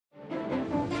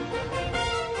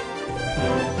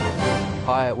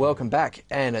Hi, welcome back,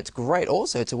 and it's great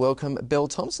also to welcome Bel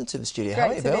Thomson to the studio. How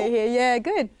are you, Bel? Great to be here. Yeah,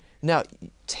 good. Now,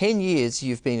 10 years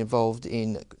you've been involved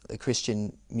in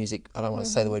Christian music. I don't want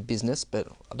to say the word business, but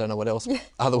I don't know what else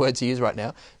other words to use right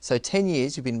now. So 10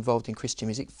 years you've been involved in Christian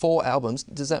music, 4 albums.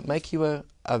 Does that make you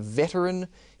a veteran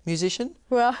musician?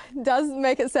 Well, it does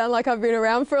make it sound like I've been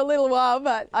around for a little while,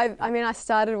 but I mean, I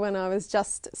started when I was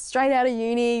just straight out of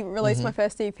uni, released my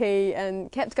first EP,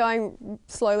 and kept going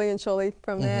slowly and surely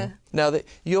from there. Now,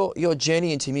 your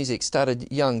journey into music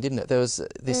started young, didn't it? There was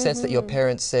this sense that your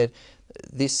parents said,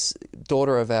 this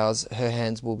daughter of ours, her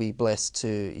hands will be blessed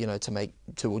to, you know,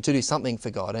 to do something for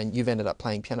God, and you've ended up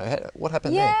playing piano. What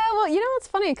happened there? Yeah, well, you know what's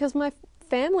funny? Because my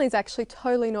family's actually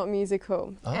totally not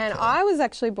musical. Okay. And I was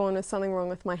actually born with something wrong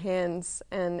with my hands,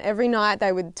 and every night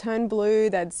they would turn blue,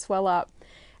 they'd swell up.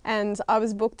 And I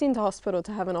was booked into hospital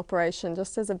to have an operation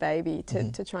just as a baby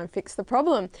to try and fix the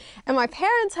problem. And my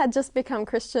parents had just become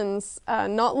Christians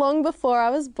not long before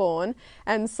I was born.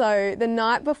 And so the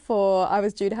night before I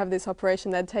was due to have this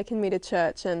operation, they'd taken me to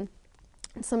church, and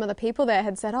some of the people there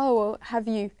had said, "Oh, well, have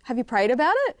you prayed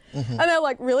about it?" And they're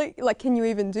like, "Really? Like, can you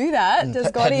even do that?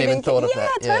 Does God even care?" Yeah,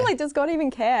 totally. Does God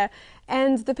even care?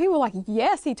 And the people were like,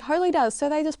 "Yes, He totally does." So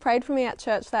they just prayed for me at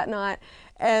church that night,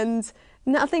 and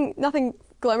nothing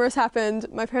glamorous happened.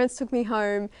 My parents took me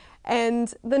home,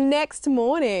 and the next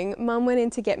morning, Mum went in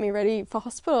to get me ready for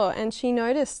hospital, and she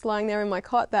noticed lying there in my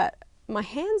cot that my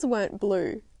hands weren't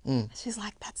blue. She's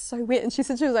like, "That's so weird." And she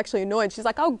said she was actually annoyed. She's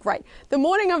like, "Oh, great. The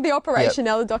morning of the operation,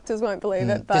 now the doctors won't believe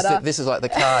it." But this is like the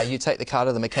car. You take the car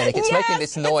to the mechanic. It's making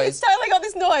this noise. It's totally got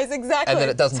this noise, exactly. And then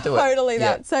it doesn't do it. Totally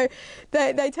that. So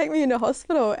they take me into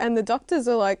hospital, and the doctors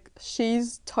are like,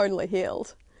 "She's totally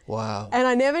healed." Wow. And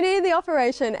I never needed the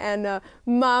operation, and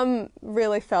Mum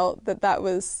really felt that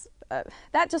was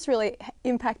that just really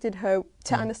impacted her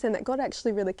to understand that God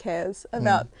actually really cares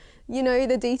about, you know,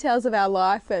 the details of our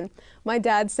life. And my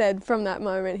dad said from that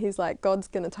moment, he's like, God's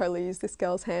going to totally use this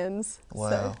girl's hands.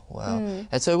 Wow, wow.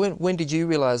 And so when did you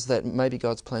realise that maybe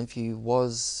God's plan for you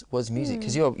was music?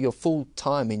 Because you're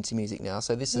full-time into music now,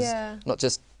 so this is not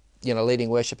just, you know, leading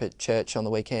worship at church on the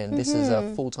weekend. This is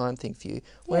a full-time thing for you.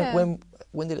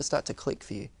 When did it start to click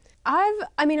for you?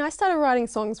 I started writing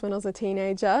songs when I was a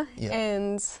teenager,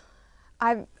 and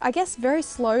I guess very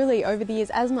slowly over the years,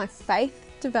 as my faith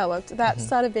developed, that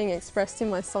started being expressed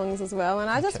in my songs as well. And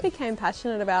I just became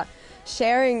passionate about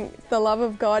sharing the love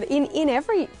of God in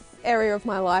every area of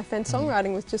my life, and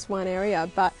songwriting was just one area.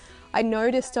 But I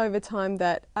noticed over time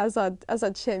that as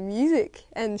I'd share music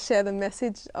and share the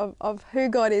message of who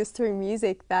God is through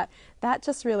music, that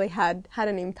just really had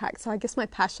an impact. So I guess my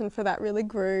passion for that really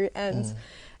grew, and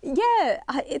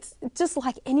it's just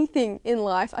like anything in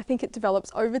life. I think it develops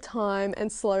over time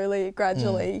and slowly,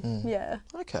 gradually.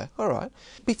 Okay, all right.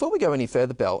 Before we go any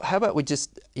further, Bel, how about we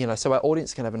just, you know, so our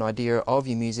audience can have an idea of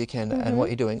your music and what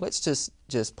you're doing. Let's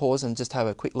just pause and just have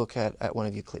a quick look at one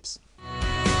of your clips.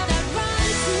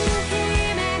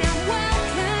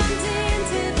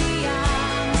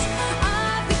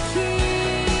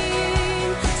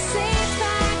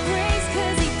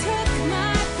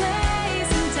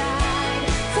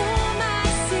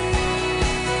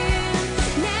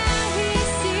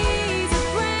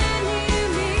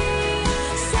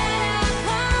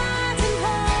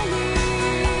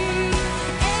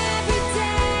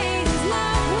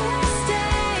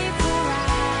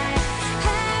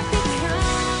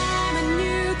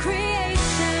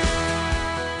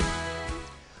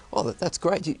 Oh, that's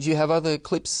great. Do you have other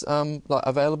clips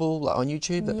available on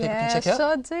YouTube that people can check out?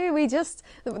 Yeah, sure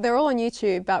do. They're all on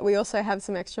YouTube, but we also have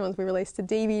some extra ones. We released a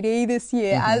DVD this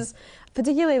year,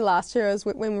 particularly last year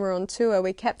when we were on tour,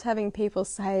 we kept having people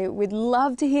say, "We'd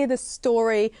love to hear the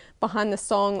story behind the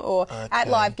song," or at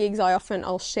live gigs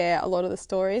I'll share a lot of the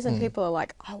stories, and people are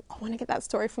like, "Oh, I want to get that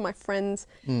story for my friends."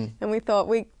 And we thought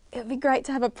it'd be great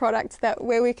to have a product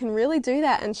where we can really do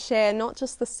that and share not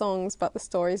just the songs but the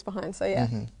stories behind. So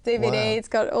DVD, it's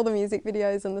got all the music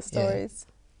videos and the stories.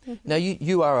 Now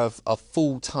you are a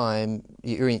full-time,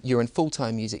 you're in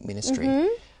full-time music ministry.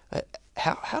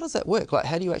 How does that work? Like,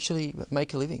 how do you actually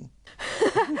make a living?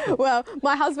 Well,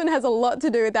 my husband has a lot to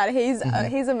do with that.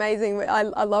 He's amazing.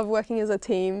 I love working as a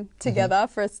team together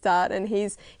for a start, and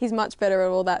he's much better at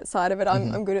all that side of it.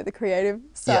 I'm good at the creative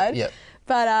side.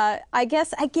 But I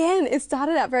guess, again, it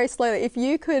started out very slowly. If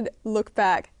you could look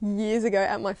back years ago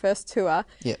at my first tour,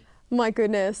 my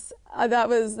goodness,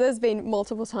 there's been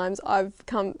multiple times I've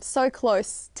come so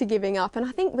close to giving up. And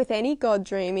I think with any God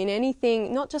dream, in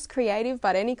anything, not just creative,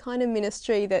 but any kind of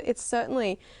ministry, that it's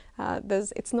certainly,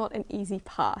 it's not an easy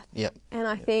path. And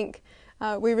I think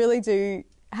we really do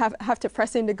have to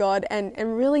press into God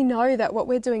and really know that what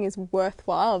we're doing is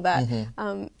worthwhile, that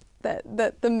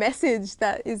that the message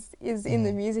that is in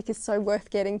the music is so worth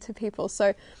getting to people.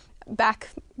 So back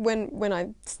when I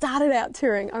started out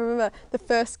touring, I remember the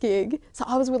first gig, so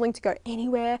I was willing to go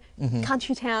anywhere,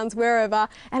 country towns, wherever,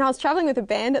 and I was travelling with a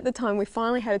band at the time. We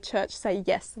finally had a church say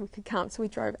yes, we could come, so we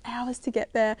drove hours to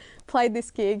get there, played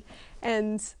this gig,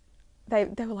 and they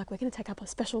were like, we're going to take up a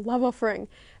special love offering.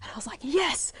 And I was like,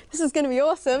 yes, this is going to be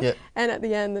awesome. Yep. And at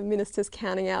the end, the minister's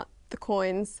counting out the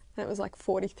coins, and it was like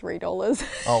 $43.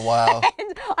 Oh, wow.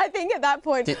 And I think at that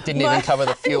point... Didn't even cover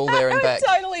the fuel there and back.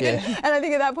 Totally didn't. And I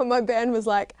think at that point my band was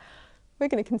like, we're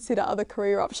going to consider other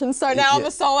career options. So now I'm a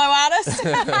solo artist.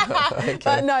 Okay.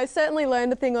 But no, certainly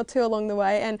learned a thing or two along the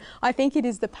way. And I think it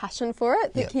is the passion for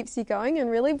it that keeps you going,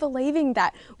 and really believing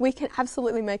that we can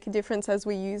absolutely make a difference as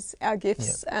we use our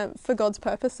gifts for God's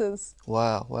purposes.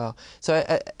 Wow, wow. So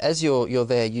as you're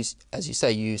there, as you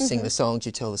say, you sing the songs,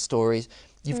 you tell the stories.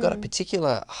 You've got a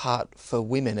particular heart for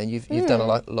women, and you've done a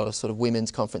lot of sort of women's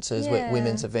conferences,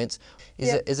 women's events.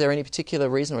 Is there any particular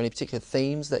reason or any particular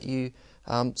themes that you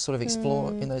sort of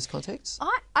explore in those contexts?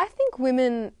 I think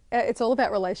women, it's all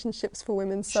about relationships for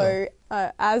women. So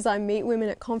as I meet women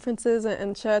at conferences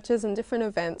and churches and different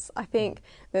events, I think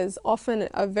there's often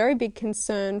a very big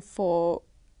concern for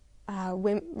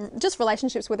women, just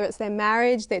relationships, whether it's their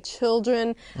marriage, their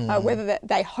children, whether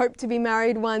they hope to be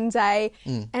married one day.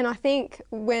 And I think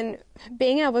when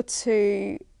being able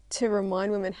to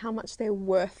remind women how much they're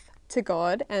worth to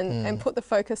God and put the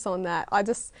focus on that,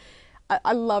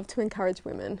 I love to encourage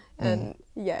women. And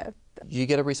you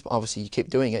get a response. Obviously you keep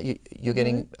doing it, you're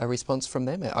getting a response from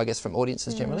them, I guess, from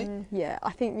audiences generally. Yeah,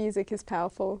 I think music is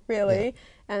powerful, really,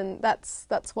 and that's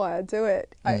why I do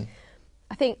it.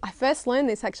 I think I first learned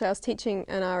this, actually, I was teaching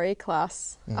an RE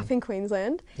class up in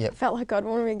Queensland. It felt like God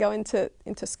wanted me to go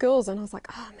into schools, and I was like,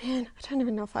 oh man, I don't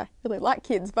even know if I really like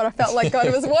kids, but I felt like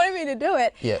God was wanting me to do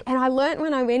it. And I learnt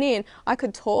when I went in, I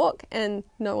could talk and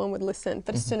no one would listen.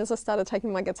 But as soon as I started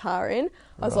taking my guitar in,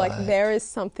 I was like, there is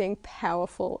something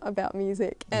powerful about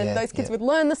music. And those kids would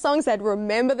learn the songs, they'd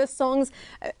remember the songs.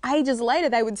 Ages later,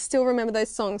 they would still remember those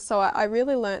songs. So I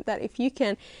really learnt that if you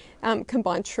can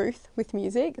combine truth with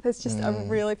music, there's just a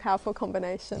really powerful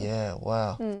combination. Yeah,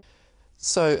 wow.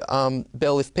 So,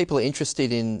 Bel, if people are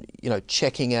interested in,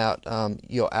 checking out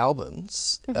your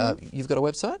albums, you've got a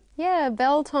website? Yeah,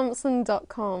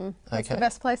 belthomson.com. That's the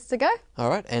best place to go. All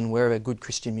right, and wherever good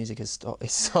Christian music is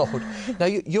sold. Now,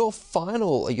 your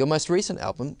most recent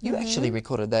album, you actually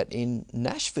recorded that in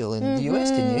Nashville in the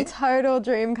US, didn't you? Total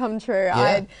dream come true.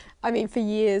 Yeah. I mean, for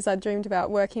years I dreamed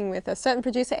about working with a certain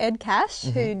producer, Ed Cash,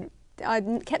 who I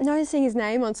kept noticing his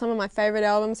name on some of my favourite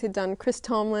albums. He'd done Chris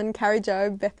Tomlin, Carrie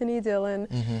Job, Bethany Dillon,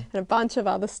 and a bunch of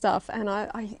other stuff. And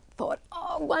I thought,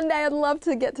 oh, one day I'd love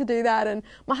to get to do that. And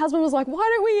my husband was like, why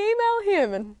don't we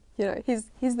email him? And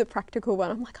he's the practical one.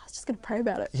 I'm like, I was just going to pray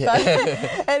about it. Yeah.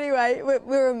 But anyway, we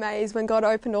were amazed when God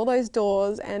opened all those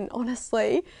doors. And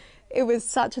honestly, it was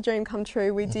such a dream come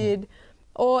true. We did...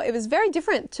 Or it was very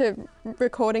different to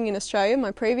recording in Australia.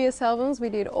 My previous albums, we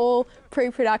did all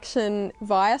pre-production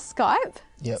via Skype.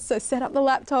 So set up the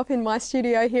laptop in my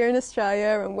studio here in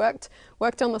Australia and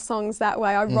worked on the songs that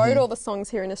way. I wrote all the songs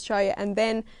here in Australia, and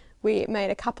then we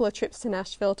made a couple of trips to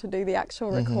Nashville to do the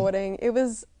actual recording. It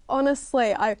was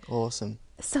honestly, awesome.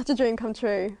 Such a dream come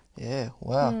true. Yeah,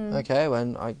 wow. Okay,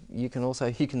 well, you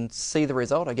can see the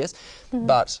result, I guess.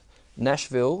 But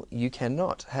Nashville, you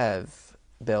cannot have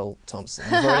Bel Thomson.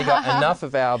 You've already got enough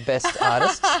of our best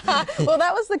artists. Well,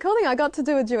 that was the cool thing. I got to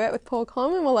do a duet with Paul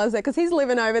Coleman while I was there, because he's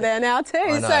living over there now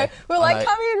too. So we're like,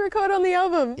 come here and record on the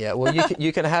album. Yeah, well,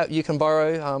 you can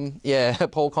borrow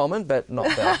Paul Coleman, but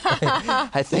not Bel.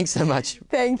 Hey, thanks so much.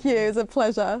 Thank you. It was a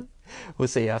pleasure. We'll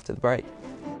see you after the break.